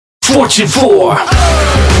Fortune 4.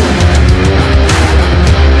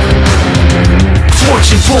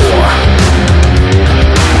 Fortune 4.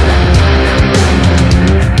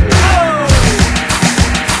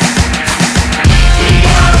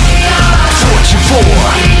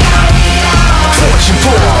 Fortune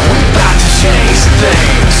 4, we bout to change some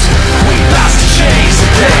things. We bout to change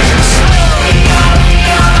some things.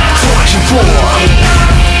 Fortune 4.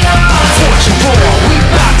 Fortune 4, we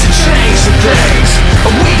bout to change some things.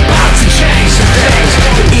 We bout to change some things.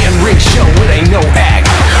 The Ian Ring Show, it ain't no act.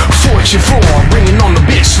 Fortune 4, bringing on the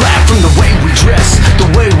bitch slap. From the way we dress, the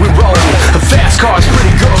way we roll. The fast cars,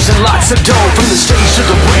 pretty girls, and lots of dough. From the stage to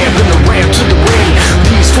the ramp, and the ramp to the ring.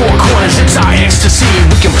 These four corners, it's our ecstasy.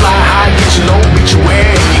 We can fly high, get you low, beat you where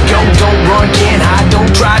you go. Don't run, can't hide, don't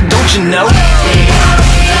try, don't you know?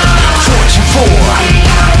 Fortune 4.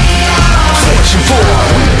 Fortune 4,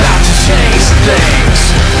 we bout to change some things.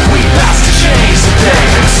 We bout to change some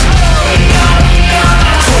things.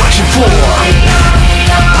 Fortune 4.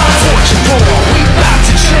 Fortune 4, we bout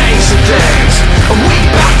to change some things. We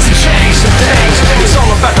bout to change some things. It's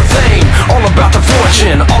all about the fame, all about the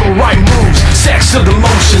fortune, all the right moves, sex of the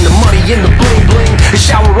motion, the money in the